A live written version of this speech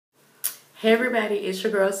Hey everybody, it's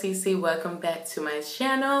your girl Cece. Welcome back to my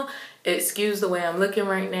channel. Excuse the way I'm looking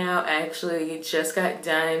right now. I actually just got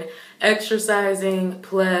done exercising,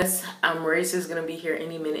 plus Maurice is going to be here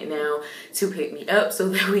any minute now to pick me up so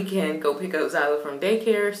that we can go pick up Zyla from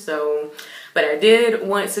daycare. But I did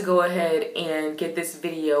want to go ahead and get this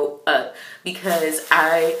video up because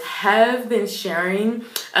I have been sharing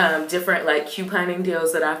different like couponing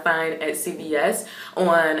deals that I find at CVS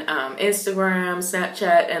on Instagram,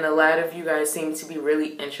 Snapchat, and a lot of you guys seem to be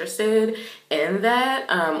really interested in that,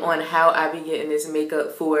 on how I be getting this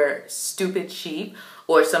makeup for stupid cheap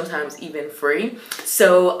or sometimes even free.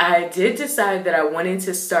 So I did decide that I wanted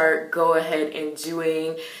to go ahead and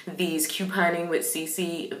doing these couponing with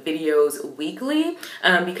Cece videos weekly,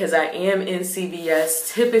 because I am in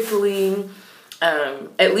CVS typically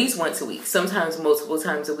at least once a week, sometimes multiple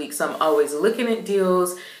times a week. So I'm always looking at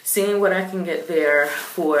deals, seeing what I can get there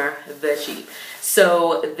for the cheap.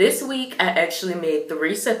 So this week I actually made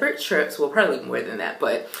 3 separate trips, well probably more than that,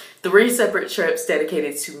 but 3 separate trips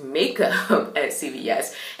dedicated to makeup at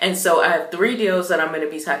CVS. And so I have 3 deals that I'm going to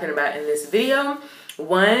be talking about in this video.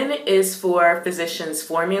 One is for Physicians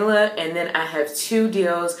Formula, and then I have 2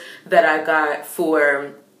 deals that I got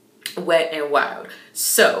for Wet and Wild.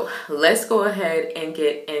 So let's go ahead and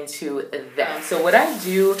get into that. So what I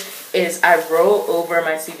do is I roll over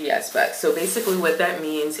my CVS bucks. So basically what that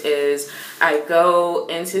means is I go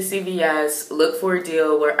into CVS, look for a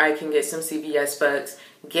deal where I can get some CVS bucks,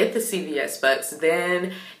 get the CVS bucks,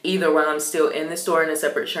 then either while I'm still in the store in a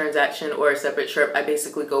separate transaction or a separate trip, I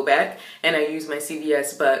basically go back and I use my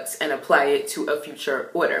CVS bucks and apply it to a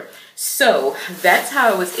future order. So that's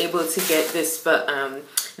how I was able to get this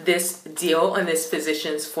this deal on this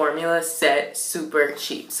Physicians Formula set super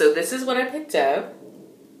cheap. So this is what I picked up.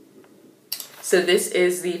 So this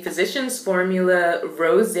is the Physicians Formula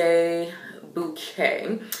Rose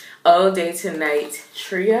Bouquet All Day to Night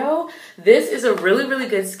Trio. This is a really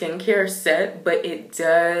good skincare set, but it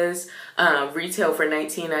does retail for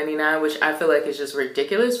 $19.99, which I feel like is just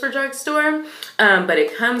ridiculous for drugstore. But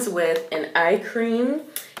it comes with an eye cream,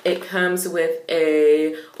 it comes with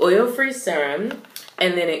a oil-free serum,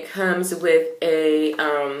 and then it comes with a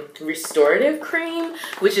restorative cream,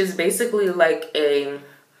 which is basically like a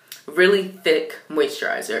really thick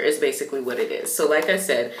moisturizer is basically what it is. So like I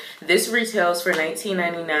said, this retails for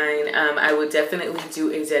 $19.99. I would definitely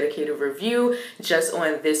do a dedicated review just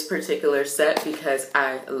on this particular set because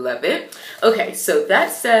I love it. Okay, so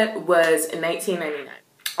that set was $19.99.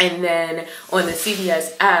 And then on the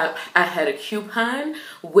CVS app, I had a coupon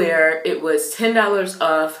where it was $10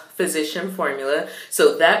 off Physician Formula.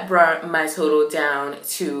 So that brought my total down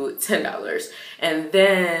to $10. And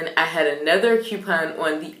then I had another coupon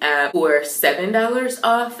on the app for $7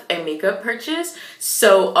 off a makeup purchase.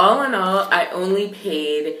 So all in all, I only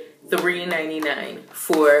paid $3.99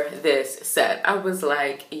 for this set. I was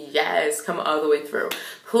like, yes, come all the way through.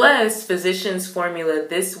 Plus, Physicians Formula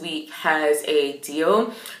this week has a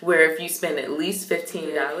deal where if you spend at least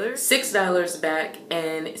 $15, $6 back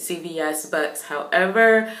in CVS bucks.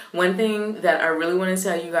 However, one thing that I really want to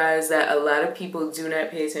tell you guys that a lot of people do not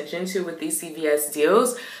pay attention to with these CVS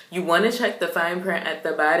deals, you want to check the fine print at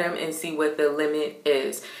the bottom and see what the limit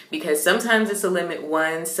is. Because sometimes it's a limit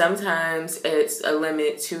 1, sometimes it's a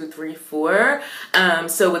limit 2, 3, 4.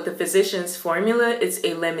 So with the Physicians Formula, it's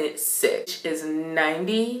a limit 6. It's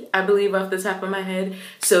 90, I believe, off the top of my head.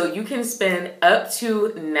 So you can spend up to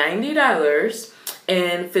 $90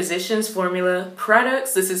 in Physicians Formula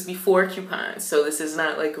products. This is before coupons, so this is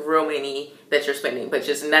not like real money that you're spending, but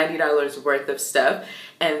just $90 worth of stuff.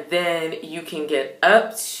 And then you can get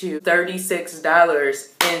up to $36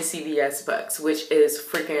 in CVS bucks, which is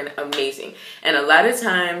freaking amazing. And a lot of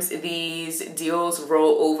times these deals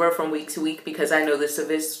roll over from week to week because I know this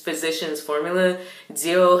Physicians Formula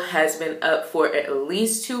deal has been up for at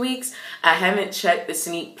least 2 weeks. I haven't checked the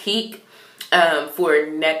sneak peek for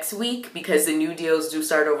next week because the new deals do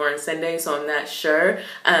start over on Sunday, so I'm not sure.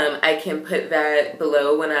 I can put that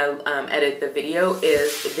below when I edit the video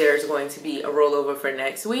if there's going to be a rollover for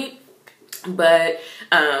next week. But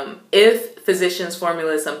if Physicians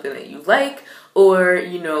Formula is something that you like, or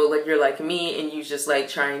you know, like you're like me and you just like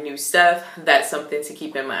trying new stuff, that's something to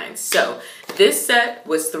keep in mind. So this set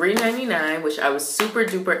was $3.99, which I was super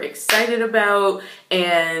duper excited about.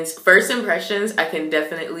 And first impressions, I can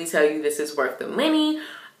definitely tell you this is worth the money.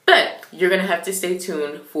 But you're going to have to stay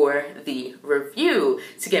tuned for the review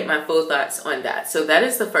to get my full thoughts on that. So that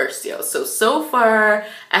is the first deal. So far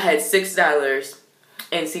I had $6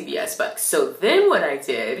 in CVS bucks. So then what I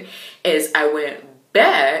did is I went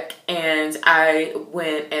back and I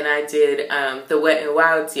went and I did the Wet n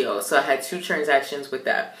Wild deal. So I had 2 transactions with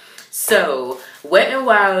that. So Wet n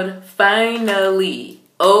Wild finally,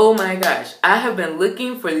 oh my gosh, I have been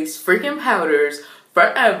looking for these freaking powders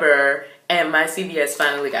forever and my CVS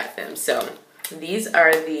finally got them. So these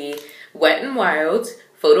are the Wet n Wild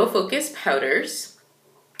Photo Focus powders.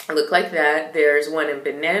 Look like that. There's one in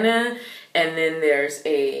banana and then there's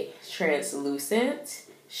a translucent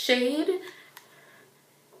shade.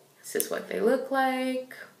 This is what they look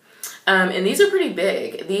like. And these are pretty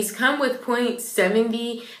big. These come with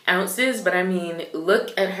 0.70 ounces, but I mean,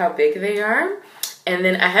 look at how big they are. And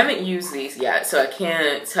then I haven't used these yet, so I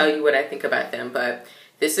can't tell you what I think about them, but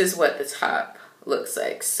this is what the top looks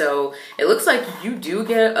like. So it looks like you do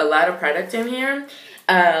get a lot of product in here.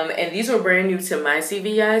 And these were brand new to my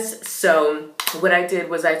CVS. So what I did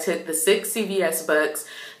was I took the 6 CVS bucks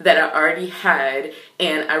that I already had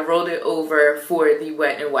and I rolled it over for the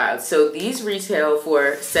Wet n Wild. So these retail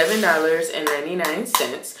for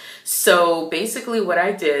 $7.99. So basically what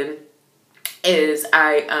I did is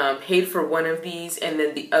I paid for one of these and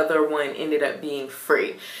then the other one ended up being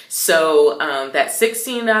free. So that's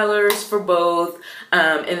 $16 for both.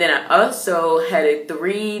 And then I also had a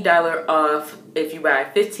 $3 off if you buy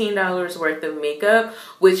 $15 worth of makeup,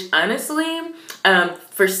 which honestly,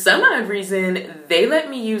 for some odd reason, they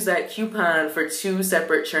let me use that coupon for 2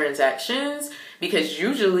 separate transactions because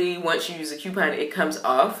usually once you use a coupon, it comes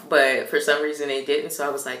off, but for some reason it didn't. So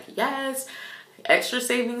I was like, yes, extra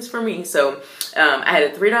savings for me. So I had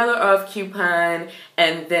a $3 off coupon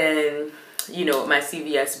and then, you know, my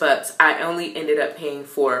CVS bucks, I only ended up paying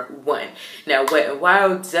for 1. Now, Wet n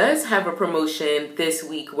Wild does have a promotion this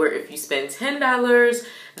week where if you spend $10,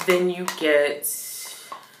 then you get...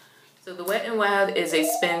 So the Wet n Wild is a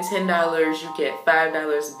spend $10, you get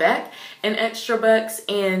 $5 back in extra bucks,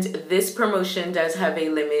 and this promotion does have a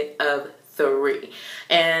limit of 3.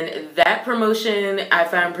 And that promotion I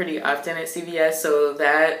find pretty often at CVS, so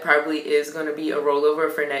that probably is going to be a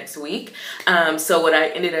rollover for next week. So what I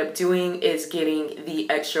ended up doing is getting the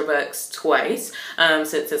extra bucks twice,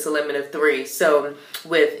 since it's a limit of 3. So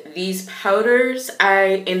with these powders,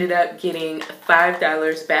 I ended up getting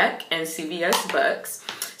 $5 back in CVS bucks.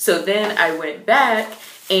 So then I went back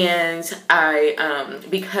and I,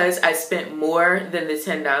 because I spent more than the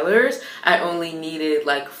 $10, I only needed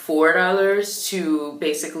like $4 to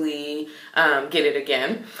basically get it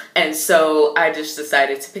again. And so I just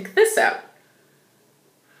decided to pick this up.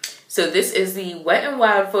 So this is the Wet n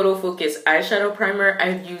Wild Photo Focus Eyeshadow Primer.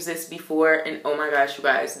 I've used this before and oh my gosh, you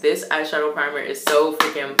guys, this eyeshadow primer is so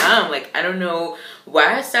freaking bomb. Like, I don't know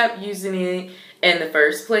why I stopped using it in the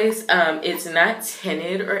first place. It's not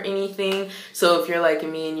tinted or anything. So if you're like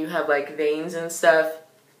me and you have like veins and stuff,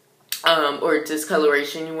 or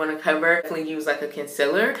discoloration you want to cover, definitely use like a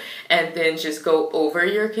concealer and then just go over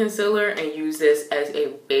your concealer and use this as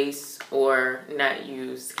a base or not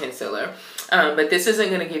use concealer. But this isn't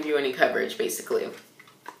going to give you any coverage basically.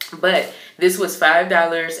 But this was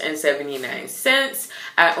 $5.79.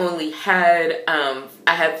 I only had, I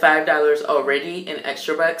had $5 already in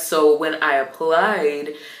extra bucks. So when I applied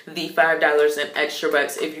the $5 in extra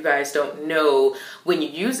bucks, if you guys don't know, when you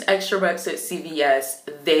use extra bucks at CVS,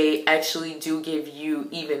 they actually do give you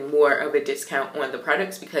even more of a discount on the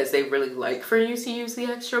products because they really like for you to use the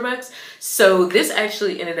extra bucks. So this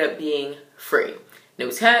actually ended up being free. No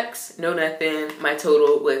tax, no nothing. My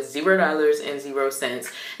total was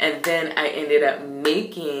 $0.00. And then I ended up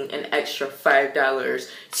making an extra $5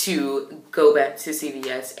 to go back to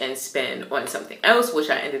CVS and spend on something else, which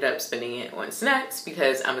I ended up spending it on snacks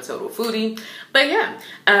because I'm a total foodie. But yeah,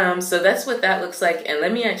 so that's what that looks like. And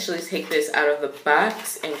let me actually take this out of the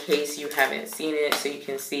box in case you haven't seen it so you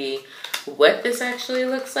can see what this actually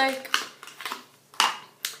looks like.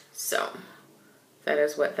 So that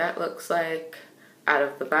is what that looks like out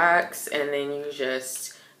of the box, and then you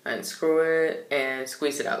just unscrew it and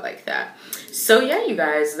squeeze it out like that. So yeah, you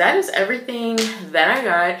guys, that is everything that I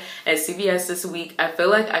got at CVS this week. I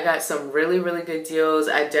feel like I got some really good deals.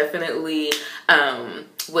 I definitely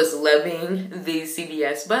was loving the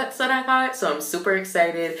CVS bucks that I got, so I'm super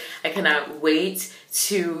excited. I cannot wait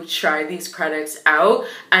to try these products out.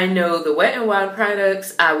 I know the Wet n Wild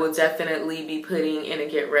products I will definitely be putting in a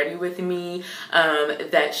get ready with me.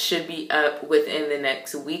 That should be up within the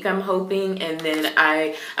next week, I'm hoping. And then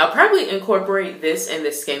I'll probably incorporate this in the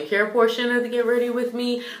skincare portion of the get ready with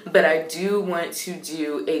me, but I do want to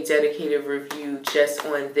do a dedicated review just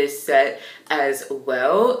on this set as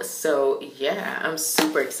well. So yeah, I'm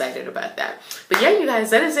super excited about that. But yeah, you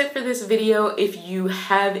guys, that is it for this video. If you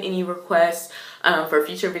have any requests for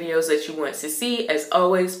future videos that you want to see, as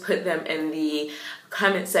always, put them in the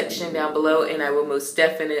comment section down below, and I will most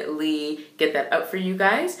definitely get that up for you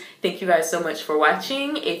guys. Thank you guys so much for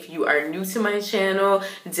watching. If you are new to my channel,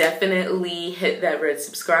 definitely hit that red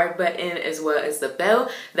subscribe button as well as the bell.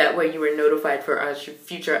 That way you are notified for our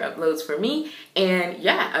future uploads for me. And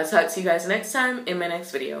yeah, I'll talk to you guys next time in my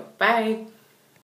next video. Bye.